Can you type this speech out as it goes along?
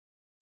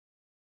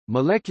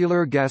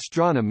Molecular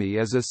gastronomy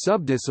is a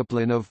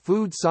subdiscipline of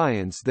food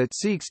science that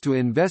seeks to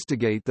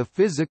investigate the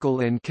physical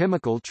and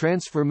chemical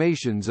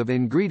transformations of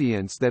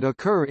ingredients that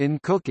occur in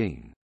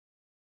cooking.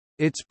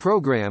 Its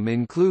program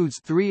includes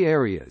three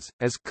areas,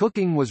 as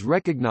cooking was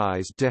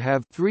recognized to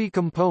have three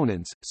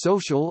components: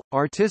 social,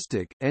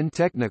 artistic, and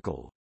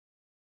technical.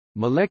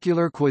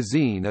 Molecular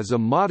cuisine is a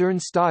modern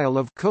style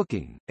of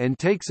cooking, and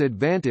takes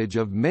advantage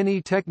of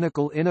many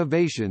technical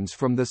innovations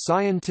from the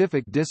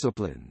scientific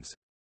disciplines.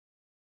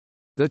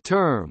 The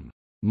term,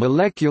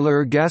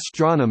 molecular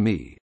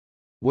gastronomy,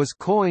 was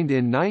coined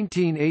in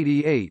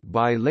 1988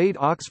 by late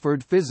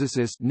Oxford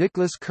physicist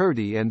Nicholas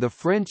Kurti and the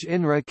French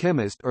INRA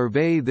chemist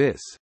Hervé This.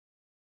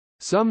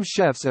 Some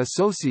chefs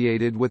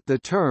associated with the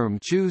term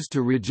choose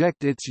to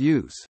reject its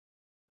use.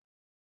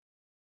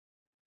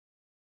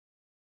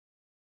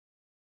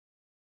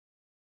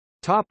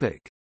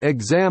 Topic: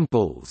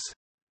 Examples.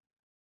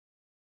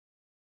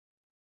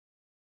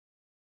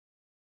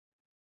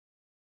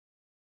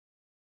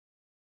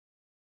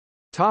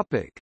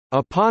 Topic: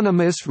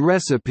 Eponymous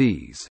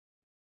recipes.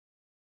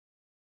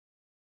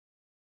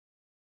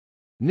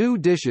 New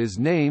dishes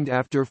named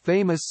after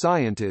famous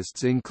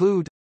scientists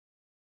include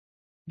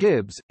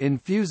Gibbs,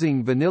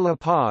 infusing vanilla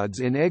pods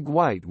in egg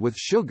white with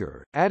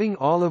sugar, adding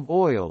olive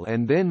oil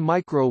and then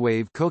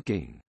microwave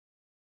cooking.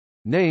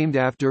 Named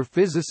after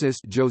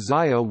physicist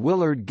Josiah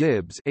Willard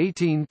Gibbs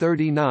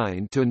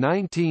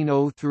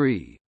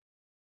 (1839–1903).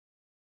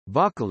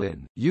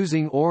 Vauquelin,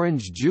 using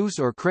orange juice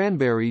or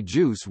cranberry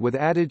juice with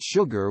added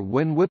sugar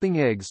when whipping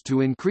eggs to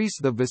increase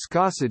the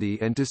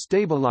viscosity and to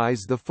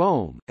stabilize the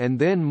foam, and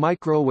then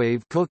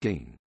microwave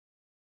cooking.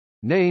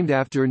 Named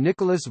after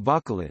Nicholas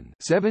Vauquelin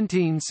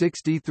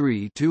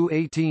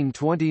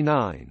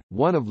 (1763–1829),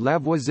 one of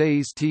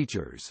Lavoisier's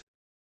teachers.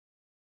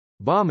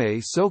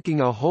 Baumé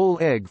soaking a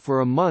whole egg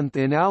for a month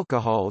in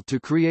alcohol to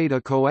create a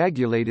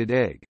coagulated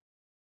egg.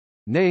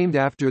 Named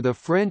after the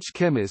French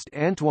chemist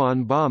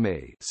Antoine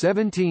Baumé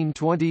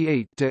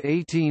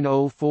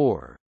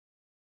 (1728–1804).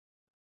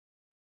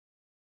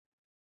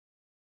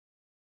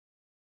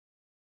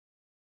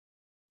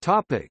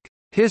 Topic: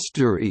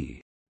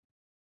 History.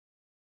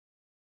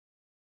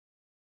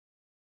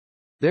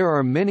 There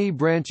are many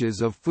branches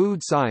of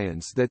food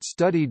science that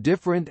study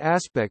different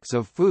aspects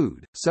of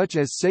food, such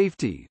as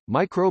safety,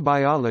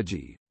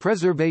 microbiology,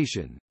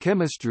 preservation,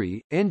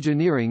 chemistry,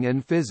 engineering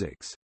and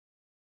physics.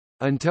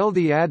 Until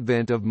the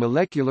advent of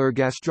molecular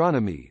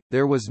gastronomy,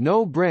 there was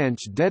no branch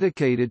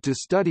dedicated to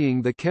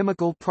studying the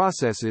chemical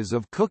processes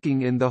of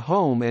cooking in the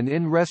home and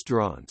in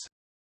restaurants.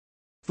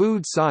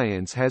 Food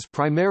science has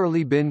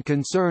primarily been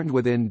concerned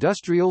with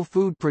industrial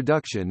food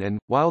production and,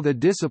 while the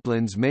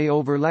disciplines may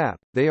overlap,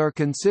 they are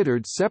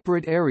considered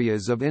separate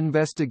areas of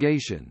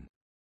investigation.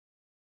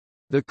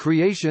 The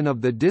creation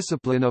of the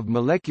discipline of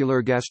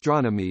molecular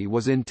gastronomy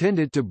was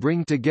intended to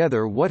bring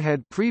together what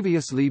had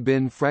previously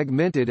been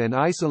fragmented and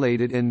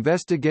isolated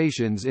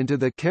investigations into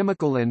the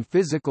chemical and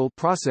physical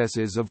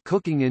processes of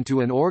cooking into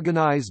an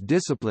organized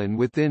discipline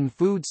within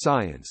food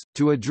science,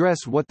 to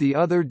address what the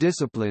other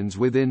disciplines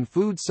within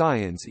food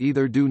science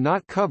either do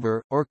not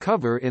cover, or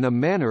cover in a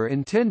manner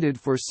intended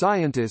for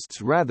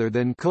scientists rather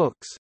than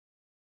cooks.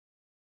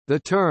 The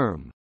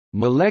term,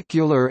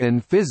 molecular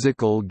and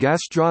physical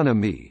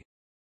gastronomy,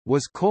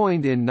 was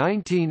coined in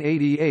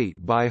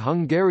 1988 by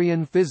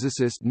Hungarian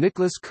physicist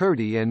Nicholas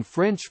Kurti and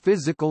French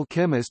physical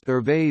chemist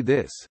Hervé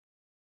This.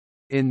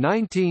 In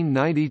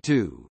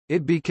 1992,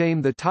 it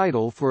became the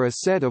title for a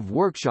set of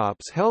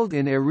workshops held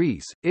in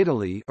Arese,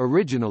 Italy,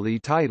 originally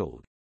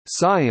titled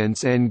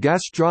Science and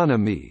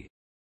Gastronomy,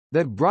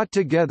 that brought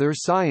together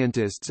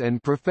scientists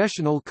and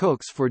professional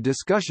cooks for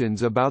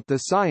discussions about the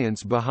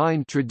science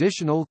behind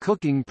traditional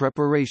cooking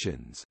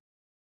preparations.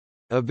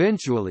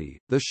 Eventually,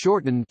 the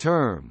shortened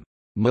term,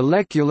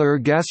 molecular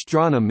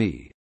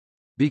gastronomy,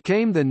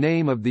 became the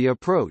name of the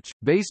approach,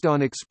 based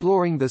on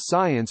exploring the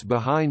science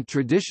behind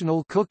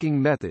traditional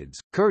cooking methods.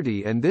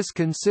 Kurti and This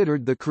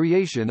considered the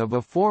creation of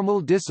a formal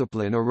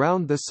discipline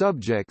around the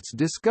subjects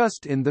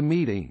discussed in the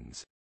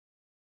meetings.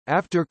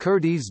 After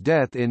Kurti's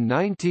death in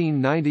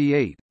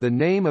 1998, the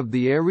name of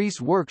the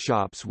Arese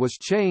workshops was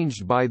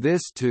changed by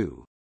This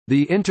to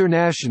the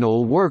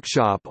International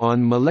Workshop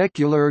on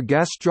Molecular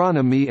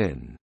Gastronomy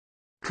in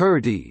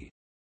Kurti.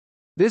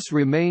 This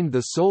remained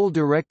the sole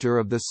director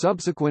of the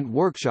subsequent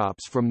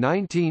workshops from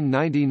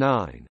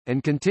 1999,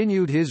 and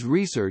continued his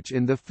research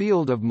in the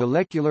field of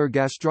molecular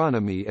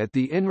gastronomy at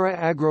the INRA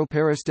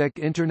Agroperistek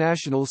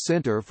International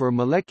Center for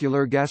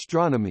Molecular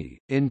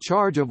Gastronomy, in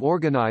charge of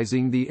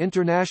organizing the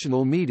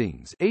international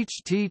meetings.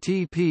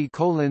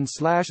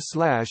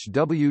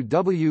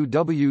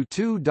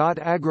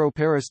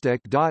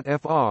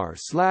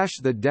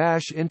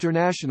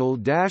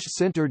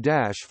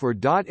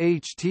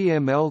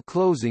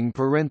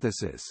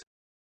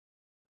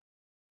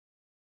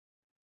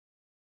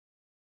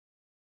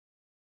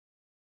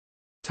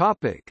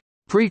 Topic: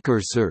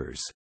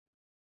 Precursors.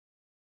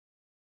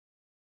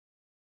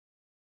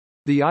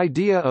 The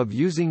idea of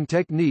using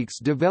techniques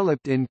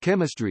developed in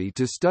chemistry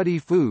to study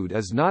food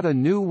is not a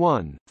new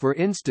one, for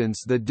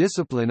instance the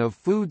discipline of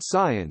food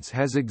science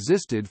has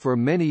existed for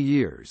many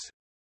years.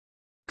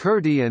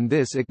 Kurti and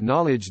This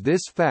acknowledge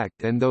this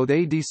fact, and though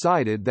they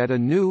decided that a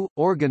new,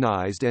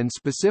 organized and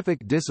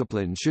specific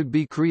discipline should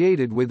be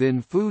created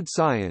within food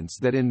science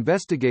that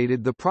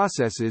investigated the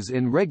processes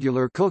in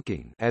regular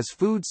cooking, as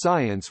food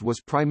science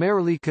was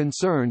primarily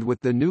concerned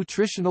with the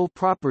nutritional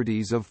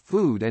properties of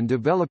food and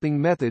developing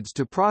methods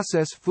to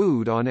process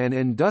food on an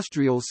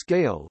industrial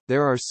scale,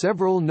 there are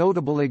several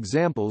notable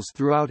examples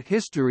throughout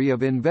history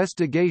of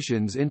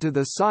investigations into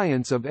the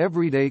science of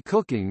everyday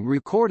cooking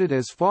recorded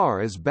as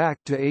far as back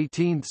to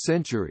 18th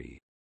century.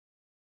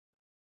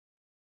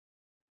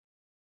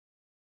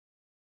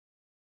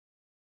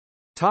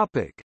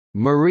 Topic: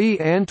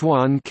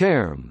 Marie-Antoine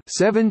Carême,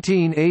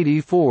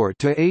 1784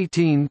 to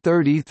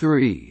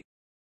 1833.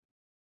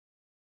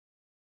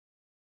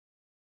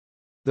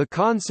 The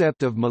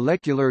concept of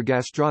molecular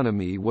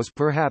gastronomy was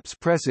perhaps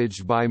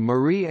presaged by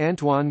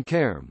Marie-Antoine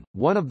Carême,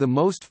 one of the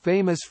most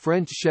famous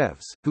French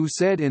chefs, who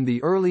said in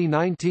the early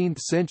 19th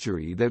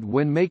century that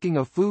when making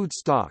a food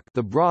stock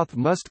the broth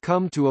must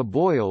come to a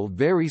boil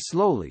very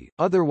slowly,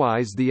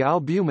 otherwise the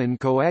albumin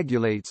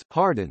coagulates,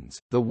 hardens,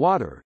 the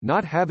water,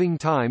 not having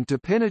time to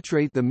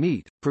penetrate the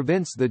meat,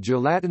 prevents the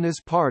gelatinous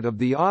part of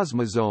the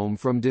osmosome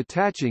from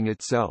detaching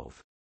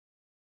itself.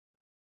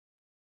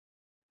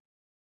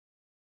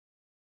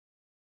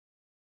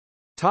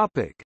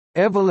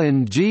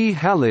 Evelyn G.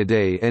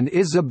 Halliday and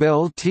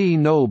Isabel T.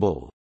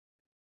 Noble.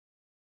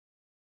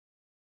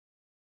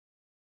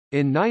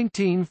 In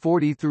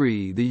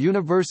 1943 the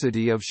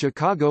University of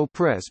Chicago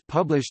Press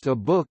published a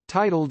book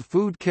titled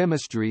Food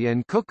Chemistry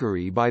and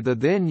Cookery by the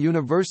then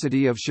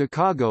University of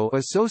Chicago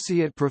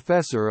Associate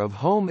Professor of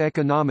Home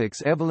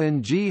Economics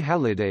Evelyn G.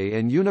 Halliday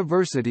and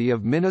University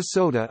of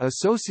Minnesota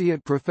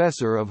Associate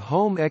Professor of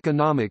Home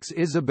Economics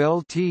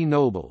Isabel T.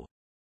 Noble.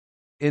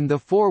 In the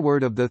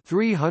foreword of the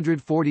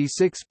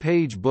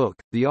 346-page book,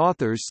 the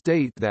authors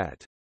state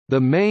that the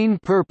main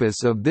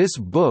purpose of this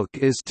book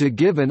is to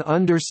give an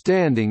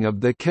understanding of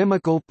the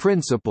chemical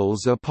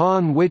principles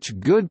upon which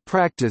good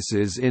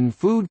practices in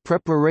food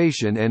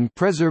preparation and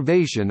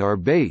preservation are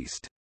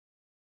based.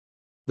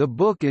 The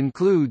book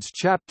includes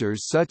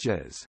chapters such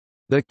as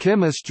the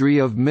chemistry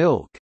of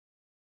milk,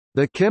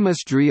 the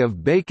chemistry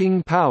of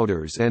baking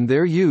powders and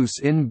their use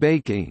in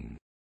baking,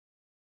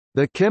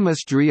 the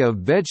chemistry of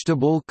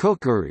vegetable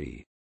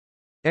cookery,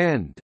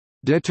 and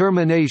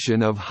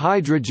determination of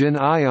hydrogen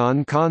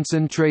ion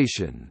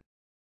concentration,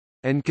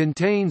 and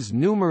contains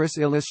numerous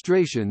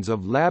illustrations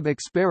of lab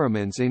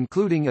experiments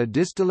including a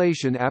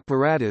distillation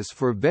apparatus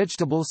for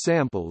vegetable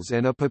samples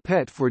and a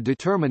pipette for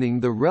determining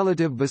the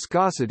relative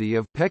viscosity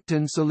of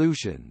pectin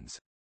solutions.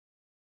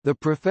 The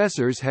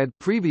professors had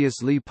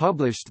previously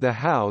published The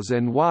Hows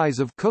and Whys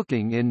of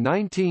Cooking in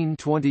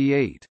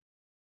 1928.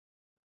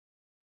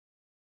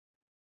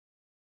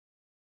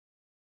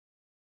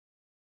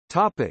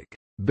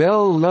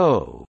 Belle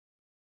Lowe.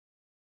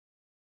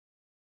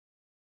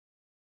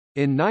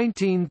 In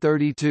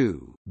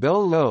 1932,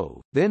 Belle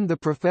Lowe, then the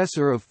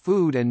professor of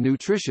food and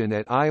nutrition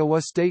at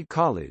Iowa State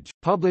College,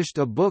 published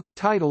a book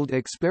titled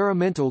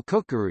Experimental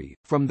Cookery,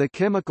 from the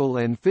Chemical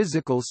and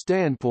Physical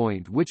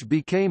Standpoint, which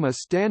became a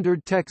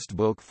standard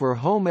textbook for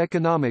home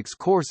economics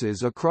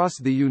courses across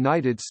the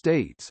United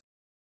States.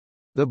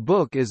 The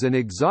book is an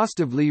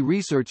exhaustively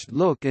researched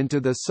look into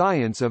the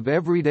science of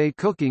everyday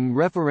cooking,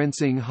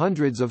 referencing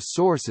hundreds of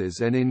sources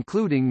and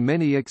including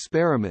many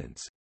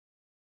experiments.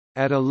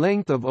 At a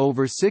length of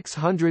over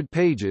 600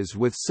 pages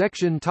with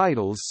section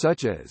titles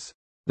such as,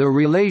 "The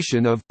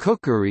Relation of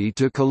Cookery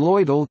to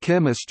Colloidal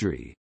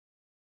Chemistry",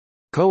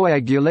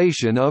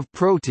 "Coagulation of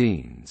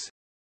Proteins",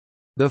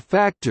 "The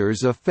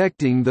Factors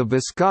Affecting the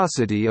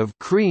Viscosity of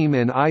Cream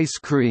and Ice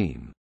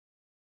Cream",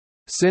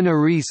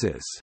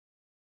 "Syneresis",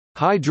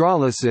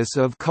 "Hydrolysis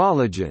of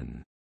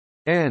Collagen",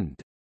 and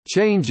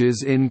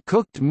 "Changes in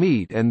Cooked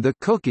Meat and the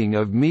Cooking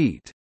of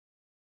Meat".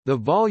 The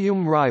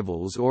volume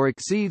rivals or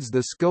exceeds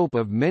the scope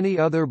of many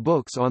other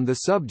books on the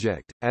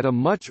subject, at a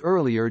much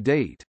earlier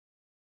date.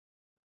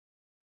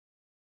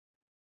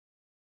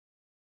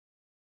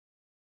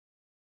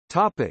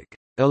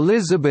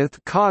 Elizabeth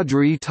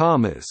Cawdry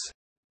Thomas.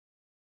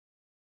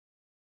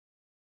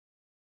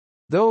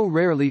 Though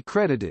rarely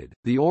credited,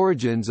 the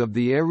origins of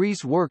the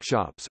Hervé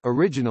workshops,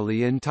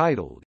 originally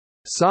entitled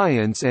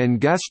Science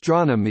and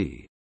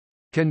Gastronomy,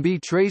 can be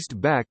traced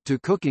back to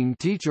cooking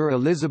teacher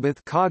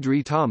Elizabeth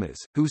Cawdry Thomas,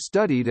 who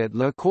studied at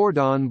Le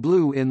Cordon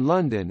Bleu in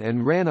London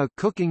and ran a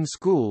cooking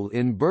school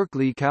in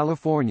Berkeley,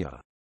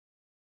 California.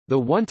 The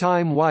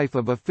one-time wife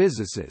of a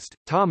physicist,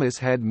 Thomas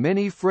had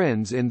many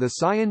friends in the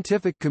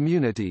scientific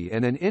community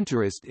and an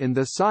interest in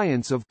the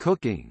science of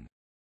cooking.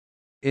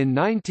 In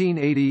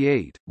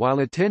 1988, while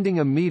attending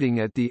a meeting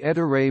at the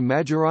Ettore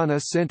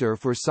Majorana Center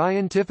for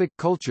Scientific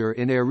Culture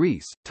in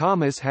Arese,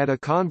 Thomas had a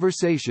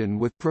conversation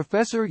with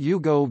Professor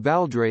Ugo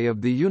Valdre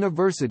of the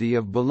University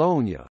of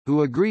Bologna,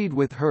 who agreed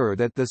with her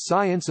that the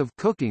science of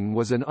cooking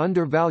was an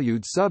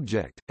undervalued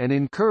subject, and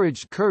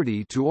encouraged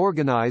Kurti to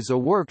organize a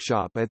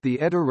workshop at the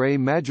Ettore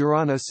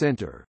Majorana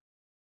Center.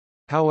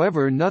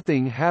 However,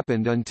 nothing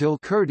happened until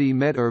Kurti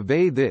met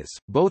Hervé This.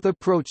 Both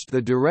approached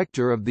the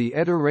director of the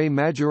Ettore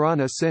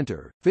Majorana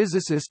Center,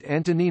 physicist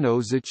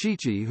Antonino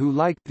Zacchici, who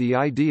liked the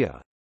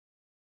idea.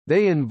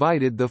 They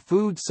invited the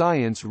food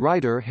science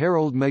writer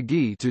Harold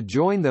McGee to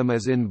join them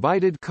as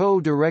invited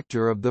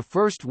co-director of the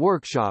first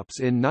workshops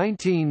in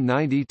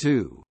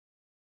 1992.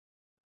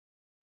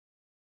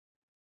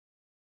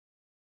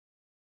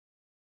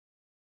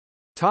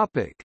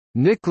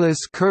 Nicholas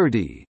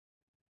Kurti.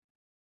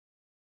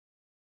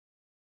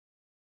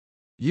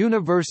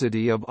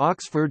 University of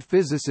Oxford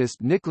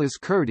physicist Nicholas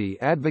Kurti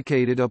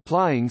advocated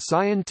applying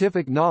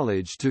scientific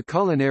knowledge to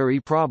culinary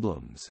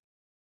problems.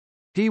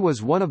 He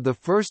was one of the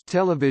first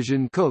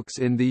television cooks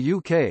in the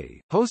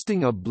UK,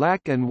 hosting a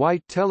black and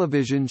white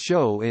television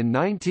show in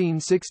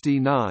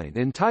 1969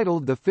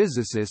 entitled The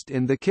Physicist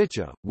in the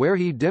Kitchen, where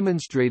he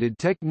demonstrated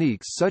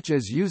techniques such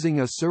as using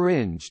a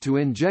syringe to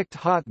inject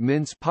hot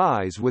mince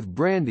pies with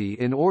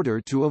brandy in order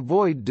to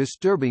avoid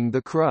disturbing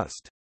the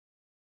crust.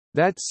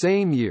 That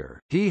same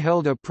year, he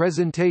held a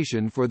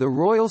presentation for the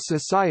Royal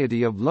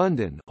Society of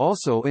London,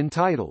 also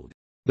entitled,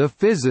 The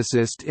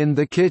Physicist in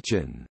the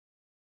Kitchen,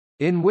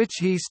 in which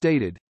he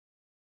stated,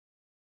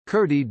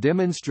 Kurti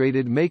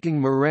demonstrated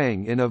making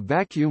meringue in a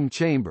vacuum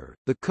chamber,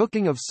 the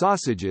cooking of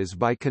sausages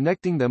by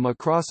connecting them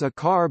across a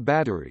car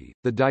battery,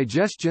 the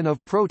digestion of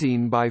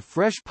protein by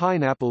fresh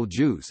pineapple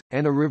juice,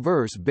 and a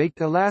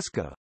reverse-baked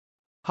Alaska.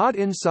 Hot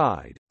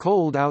inside,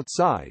 cold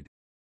outside.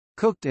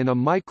 Cooked in a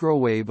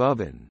microwave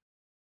oven.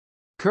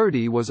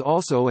 Kurti was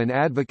also an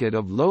advocate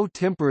of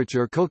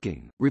low-temperature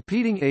cooking,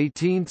 repeating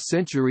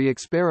 18th-century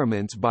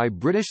experiments by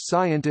British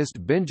scientist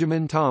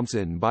Benjamin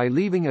Thompson by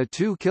leaving a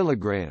 2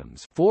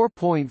 kilograms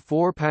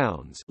 (4.4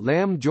 pounds)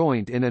 lamb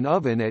joint in an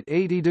oven at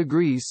 80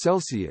 degrees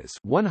Celsius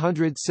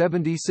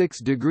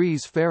 (176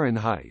 degrees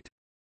Fahrenheit).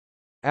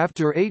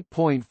 After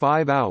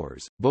 8.5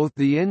 hours, both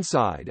the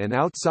inside and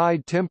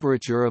outside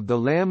temperature of the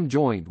lamb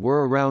joint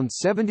were around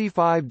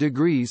 75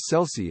 degrees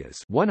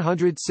Celsius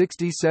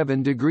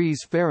 (167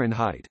 degrees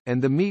Fahrenheit),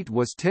 and the meat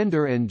was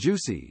tender and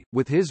juicy.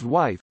 With his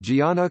wife,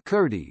 Gianna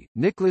Kurti,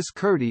 Nicholas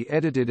Kurti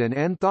edited an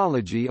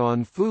anthology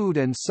on food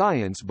and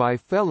science by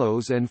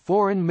fellows and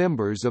foreign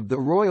members of the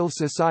Royal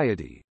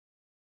Society.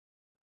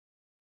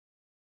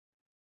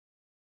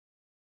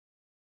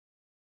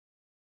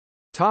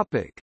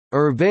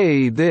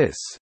 Hervé This.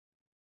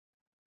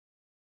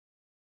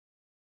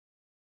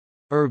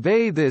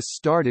 Hervé This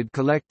started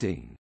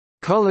collecting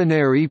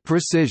culinary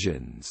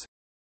precisions,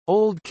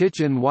 old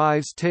kitchen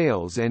wives'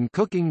 tales and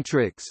cooking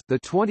tricks, the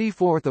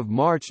 24th of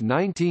March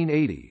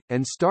 1980,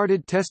 and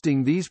started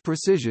testing these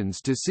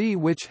precisions to see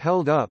which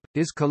held up.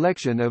 His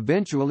collection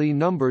eventually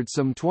numbered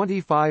some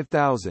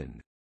 25,000.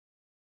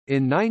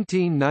 In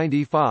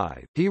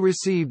 1995, he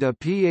received a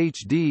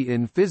Ph.D.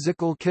 in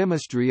physical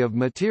chemistry of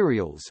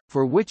materials,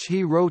 for which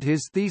he wrote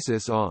his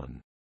thesis on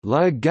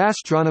La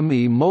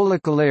gastronomie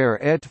moléculaire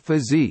et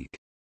physique,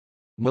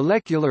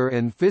 molecular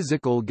and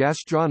physical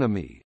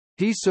gastronomy.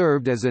 He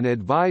served as an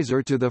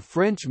advisor to the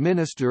French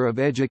Minister of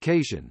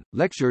Education,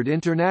 lectured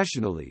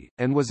internationally,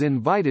 and was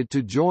invited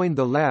to join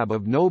the lab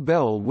of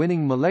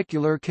Nobel-winning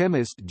molecular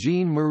chemist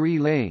Jean-Marie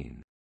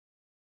Lane.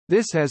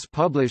 This has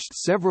published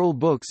several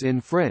books in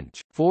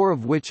French, 4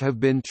 of which have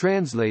been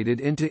translated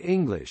into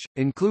English,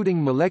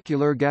 including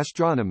Molecular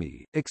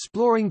Gastronomy,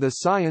 Exploring the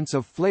Science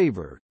of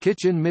Flavor,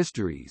 Kitchen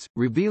Mysteries,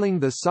 Revealing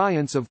the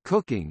Science of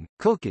Cooking,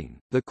 Cooking,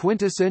 The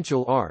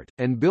Quintessential Art,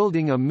 and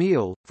Building a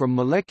Meal, From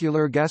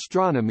Molecular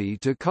Gastronomy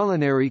to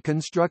Culinary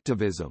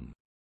Constructivism.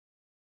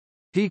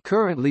 He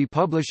currently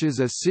publishes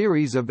a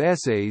series of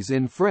essays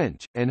in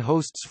French, and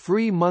hosts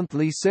free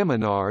monthly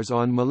seminars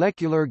on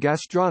molecular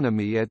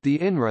gastronomy at the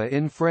INRA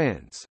in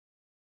France.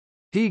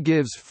 He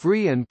gives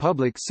free and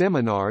public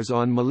seminars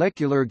on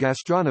molecular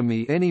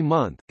gastronomy any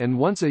month, and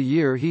once a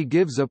year he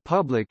gives a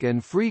public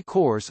and free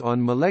course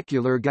on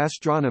molecular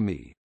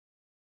gastronomy.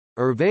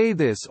 Hervé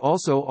This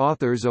also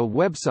authors a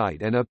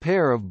website and a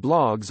pair of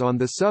blogs on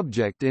the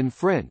subject in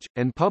French,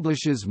 and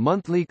publishes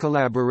monthly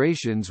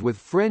collaborations with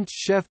French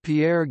chef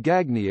Pierre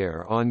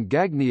Gagnière on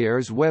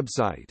Gagnière's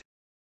website.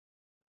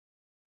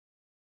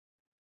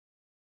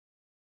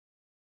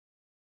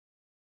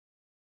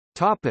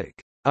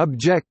 Topic: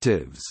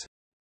 Objectives.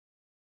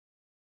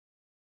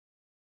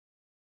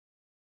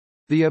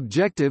 The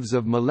objectives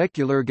of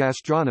molecular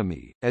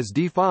gastronomy, as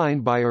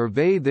defined by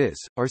Hervé This,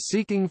 are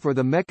seeking for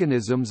the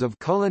mechanisms of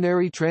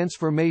culinary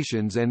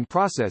transformations and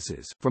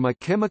processes, from a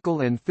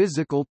chemical and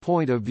physical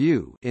point of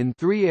view, in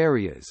 3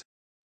 areas: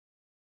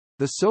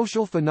 the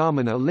social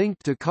phenomena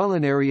linked to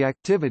culinary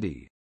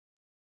activity,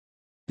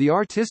 the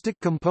artistic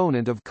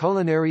component of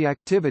culinary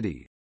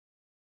activity,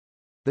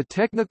 The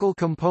technical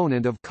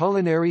component of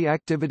culinary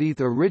activity.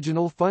 The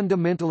original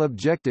fundamental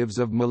objectives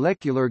of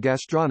molecular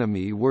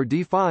gastronomy were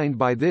defined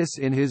by this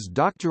in his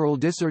doctoral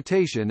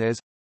dissertation as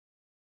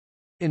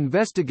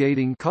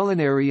investigating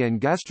culinary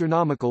and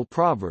gastronomical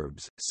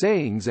proverbs,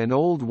 sayings and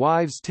old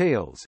wives'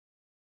 tales,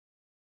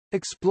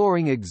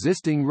 exploring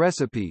existing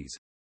recipes,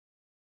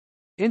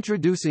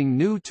 introducing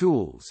new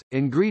tools,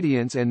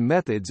 ingredients and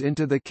methods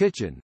into the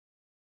kitchen,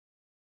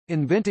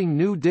 inventing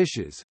new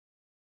dishes,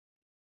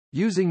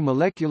 using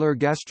molecular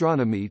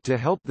gastronomy to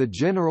help the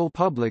general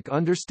public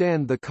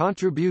understand the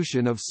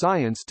contribution of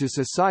science to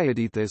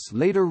society. This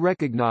later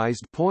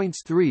recognized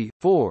points 3,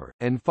 4,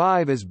 and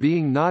 5 as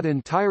being not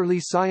entirely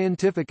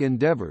scientific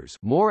endeavors,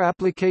 more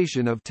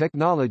application of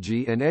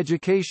technology and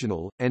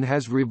educational, and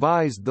has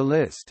revised the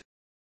list.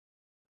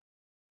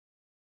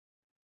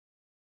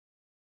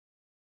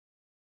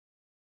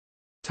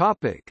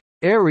 Topic: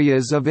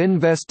 Areas of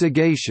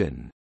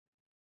investigation.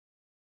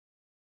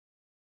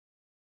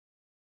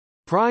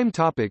 Prime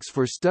topics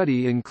for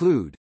study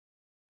include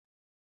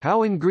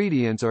how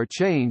ingredients are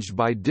changed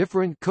by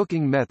different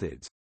cooking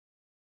methods,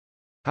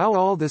 how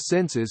all the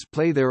senses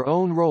play their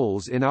own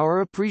roles in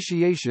our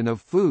appreciation of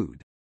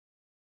food,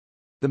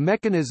 the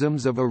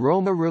mechanisms of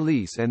aroma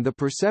release and the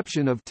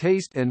perception of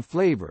taste and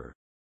flavor,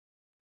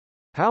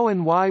 how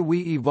and why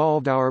we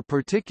evolved our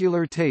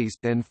particular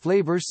taste and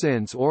flavor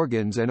sense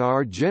organs and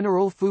our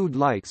general food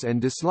likes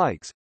and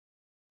dislikes,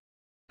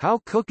 how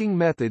cooking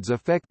methods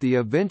affect the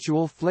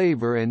eventual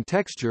flavor and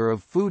texture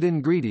of food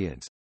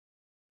ingredients,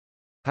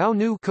 how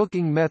new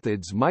cooking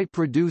methods might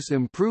produce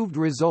improved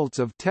results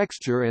of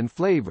texture and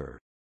flavor,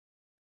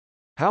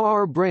 how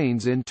our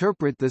brains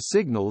interpret the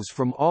signals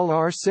from all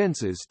our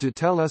senses to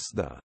tell us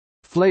the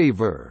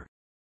flavor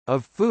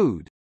of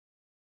food,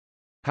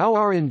 how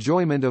our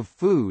enjoyment of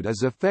food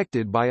is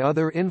affected by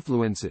other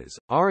influences,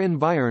 our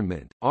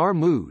environment, our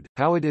mood,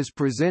 how it is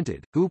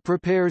presented, who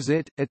prepares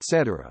it,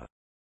 etc.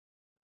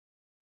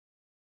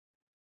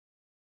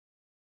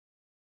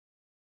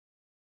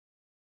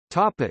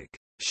 Topic: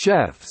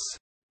 Chefs.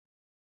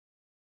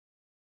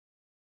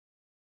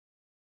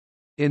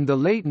 In the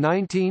late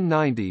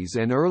 1990s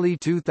and early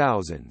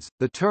 2000s,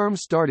 the term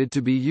started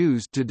to be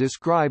used to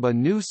describe a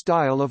new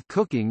style of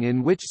cooking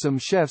in which some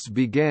chefs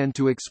began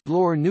to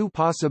explore new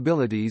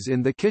possibilities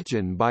in the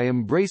kitchen by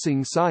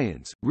embracing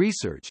science,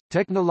 research,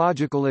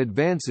 technological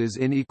advances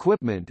in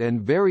equipment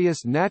and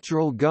various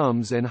natural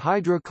gums and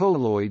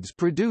hydrocolloids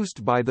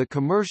produced by the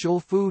commercial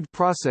food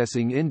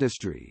processing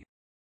industry.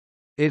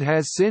 It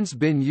has since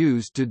been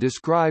used to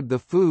describe the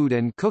food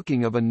and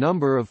cooking of a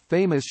number of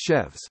famous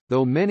chefs,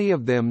 though many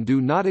of them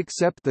do not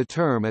accept the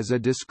term as a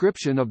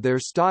description of their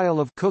style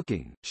of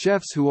cooking.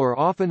 Chefs who are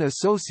often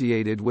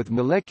associated with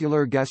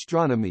molecular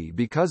gastronomy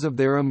because of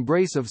their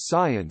embrace of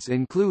science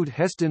include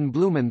Heston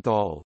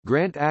Blumenthal,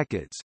 Grant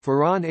Achatz,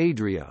 Ferran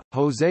Adrià,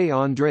 José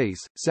Andrés,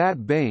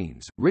 Sat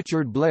Baines,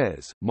 Richard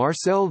Blaise,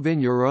 Marcel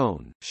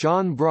Vigneron,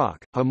 Sean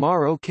Brock,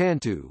 Amaro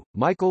Cantu,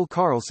 Michael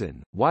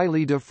Carlson,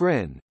 Wiley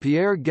Dufresne,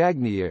 Pierre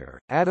Gagnier,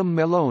 Adam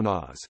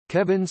Melonas,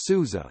 Kevin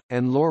Souza,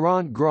 and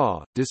Laurent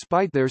Gras.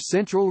 Despite their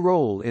central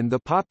role in the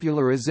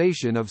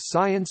popularization of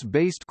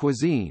science-based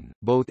cuisine,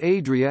 both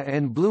Adrià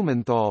and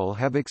Blumenthal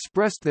have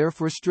expressed their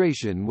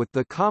frustration with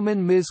the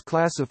common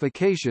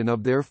misclassification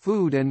of their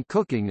food and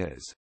cooking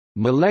as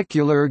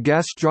molecular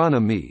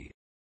gastronomy.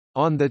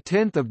 On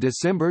 10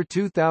 December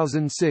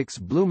 2006,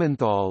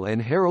 Blumenthal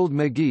and Harold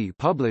McGee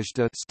published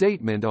a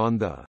statement on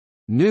the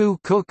new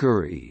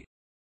cookery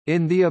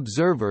in The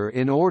Observer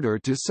in order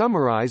to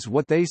summarize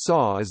what they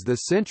saw as the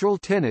central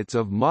tenets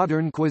of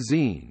modern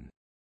cuisine.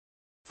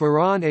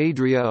 Ferran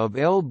Adrià of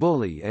El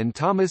Bulli and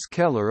Thomas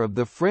Keller of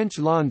the French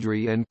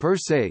Laundry and Per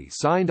Se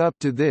signed up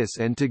to this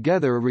and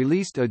together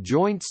released a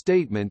joint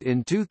statement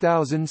in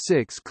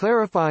 2006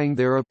 clarifying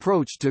their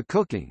approach to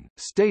cooking,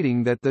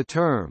 stating that the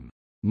term,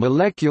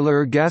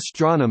 molecular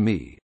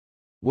gastronomy,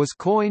 was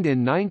coined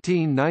in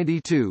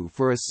 1992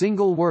 for a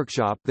single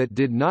workshop that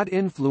did not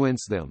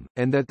influence them,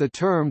 and that the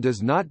term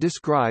does not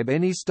describe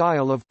any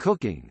style of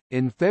cooking.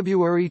 In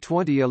February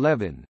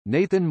 2011,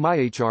 Nathan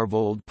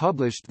Myhrvold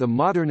published The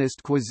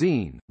Modernist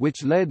Cuisine,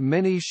 which led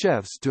many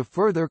chefs to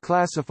further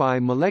classify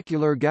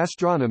molecular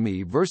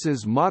gastronomy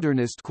versus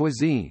modernist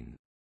cuisine.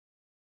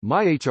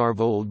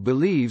 Myhrvold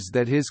believes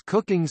that his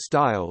cooking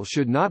style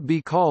should not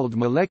be called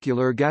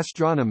molecular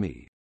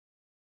gastronomy.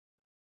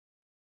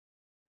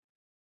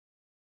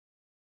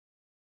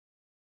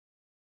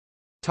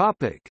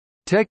 Topic: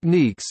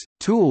 Techniques,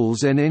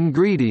 tools and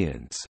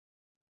ingredients.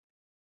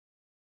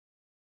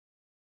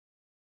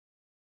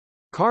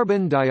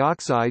 Carbon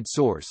dioxide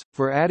source,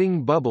 for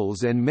adding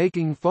bubbles and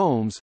making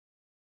foams.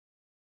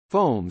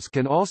 Foams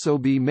can also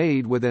be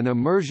made with an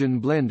immersion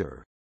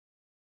blender.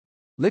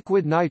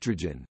 Liquid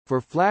nitrogen,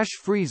 for flash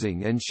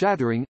freezing and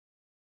shattering.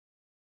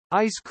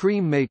 Ice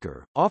cream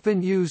maker,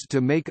 often used to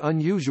make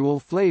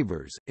unusual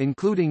flavors,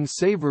 including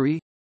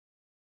savory.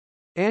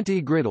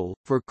 Anti-griddle,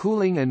 for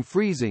cooling and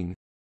freezing.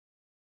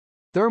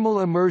 Thermal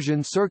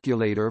immersion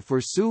circulator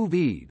for sous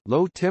vide,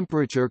 low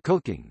temperature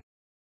cooking.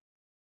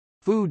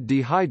 Food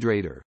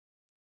dehydrator.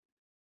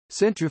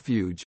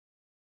 centrifuge.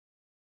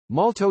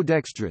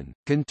 Maltodextrin,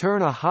 can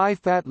turn a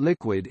high-fat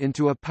liquid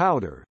into a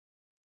powder.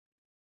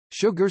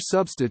 Sugar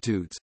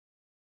substitutes.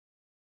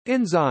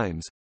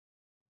 Enzymes.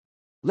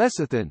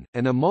 Lecithin,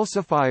 an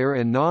emulsifier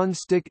and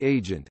non-stick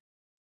agent.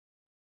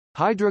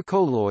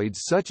 Hydrocolloids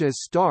such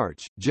as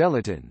starch,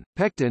 gelatin,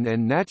 pectin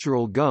and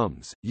natural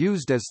gums,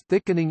 used as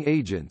thickening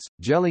agents,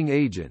 gelling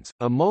agents,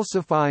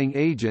 emulsifying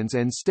agents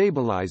and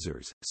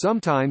stabilizers,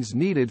 sometimes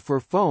needed for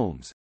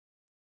foams.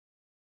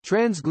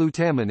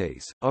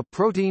 Transglutaminase, a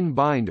protein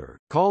binder,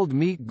 called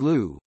meat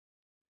glue.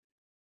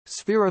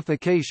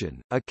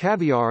 Spherification, a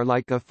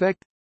caviar-like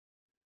effect.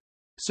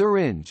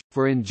 Syringe,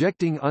 for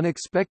injecting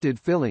unexpected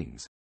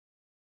fillings.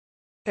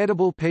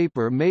 Edible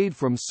paper made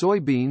from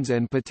soybeans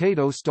and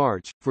potato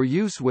starch, for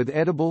use with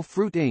edible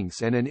fruit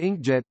inks and an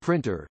inkjet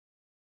printer.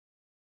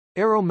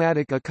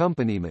 Aromatic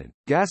accompaniment,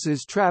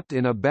 gases trapped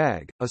in a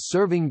bag, a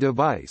serving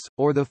device,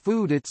 or the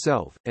food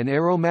itself, an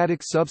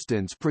aromatic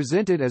substance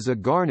presented as a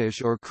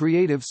garnish or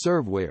creative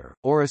serveware,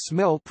 or a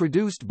smell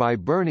produced by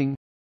burning.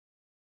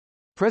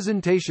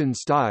 Presentation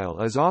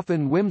style is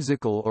often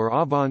whimsical or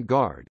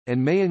avant-garde,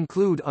 and may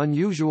include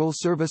unusual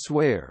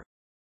serviceware.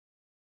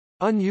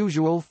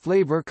 Unusual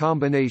flavor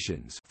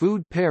combinations,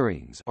 food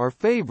pairings, are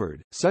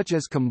favored, such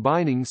as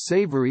combining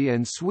savory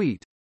and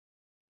sweet.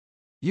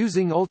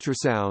 Using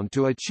ultrasound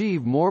to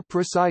achieve more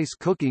precise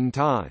cooking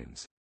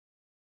times.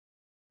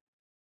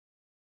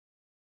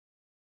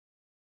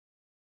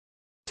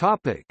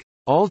 Topic: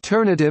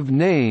 Alternative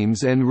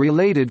names and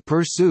related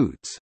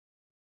pursuits.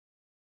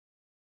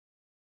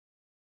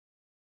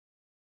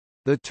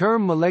 The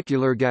term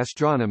molecular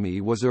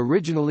gastronomy was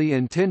originally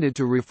intended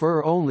to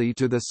refer only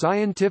to the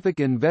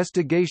scientific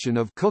investigation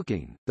of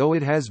cooking, though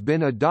it has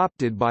been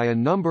adopted by a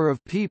number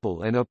of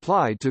people and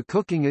applied to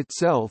cooking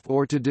itself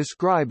or to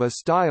describe a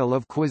style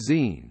of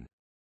cuisine.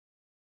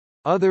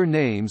 Other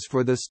names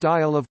for the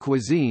style of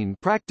cuisine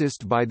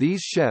practiced by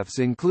these chefs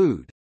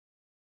include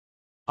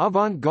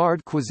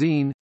avant-garde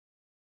cuisine,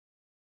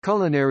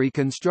 culinary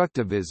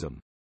constructivism,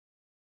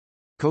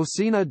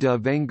 Cocina de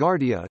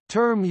vanguardia,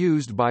 term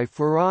used by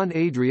Ferran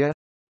Adrià.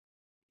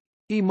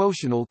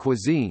 Emotional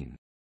cuisine.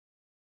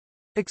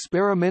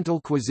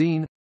 Experimental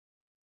cuisine.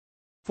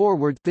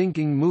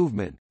 Forward-thinking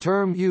movement,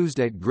 term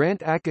used at Grant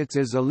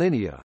Achatz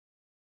Alinea.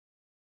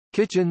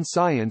 Kitchen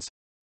science.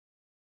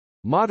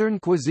 Modern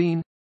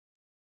cuisine.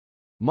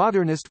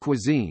 Modernist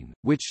cuisine,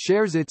 which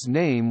shares its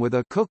name with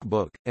a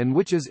cookbook, and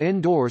which is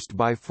endorsed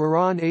by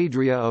Ferran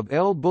Adrià of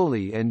El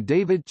Bulli and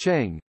David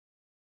Cheng.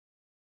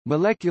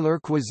 Molecular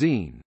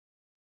cuisine.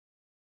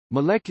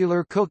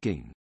 Molecular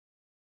cooking.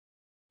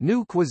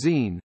 New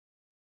cuisine.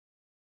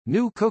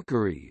 New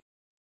cookery.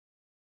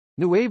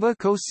 Nueva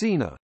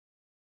cocina.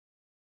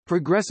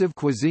 Progressive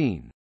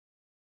cuisine.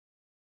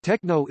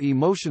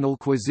 Techno-emotional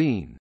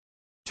cuisine.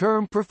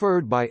 Term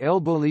preferred by El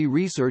Bulli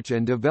research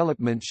and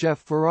development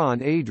chef Ferran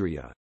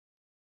Adrià.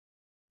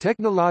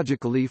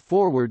 Technologically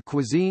forward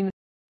cuisine.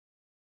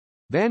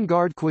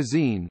 Vanguard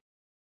cuisine.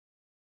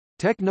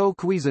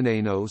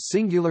 Techno-cuisine. No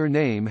singular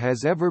name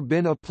has ever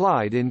been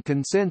applied in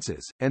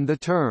consensus, and the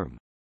term,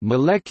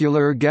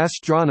 molecular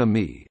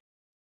gastronomy,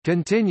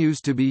 continues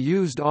to be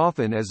used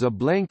often as a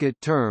blanket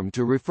term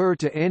to refer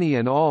to any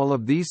and all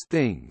of these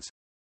things,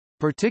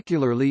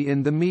 particularly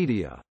in the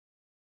media.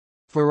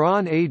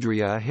 Ferran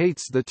Adrià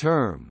hates the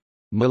term,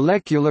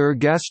 molecular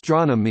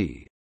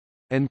gastronomy,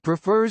 and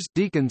prefers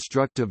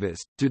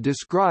deconstructivist to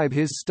describe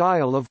his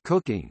style of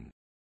cooking.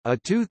 A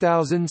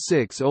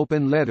 2006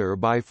 open letter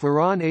by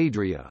Ferran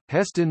Adrià,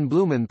 Heston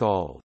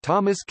Blumenthal,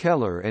 Thomas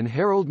Keller and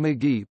Harold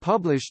McGee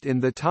published in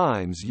The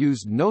Times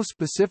used no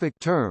specific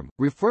term,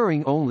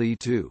 referring only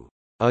to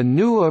a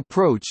new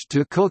approach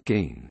to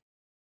cooking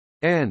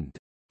and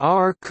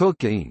our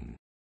cooking.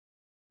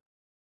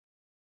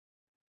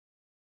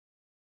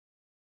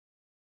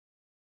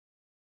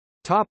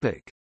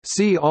 Topic.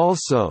 See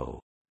also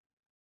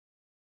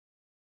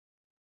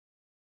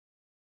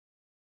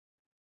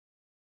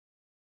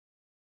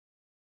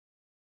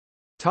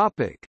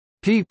Topic: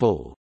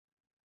 People.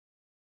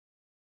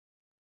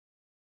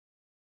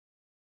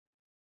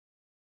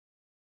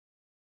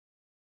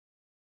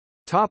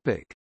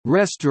 Topic: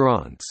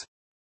 Restaurants.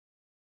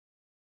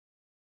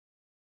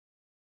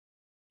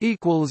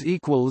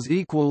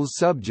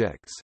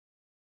 Subjects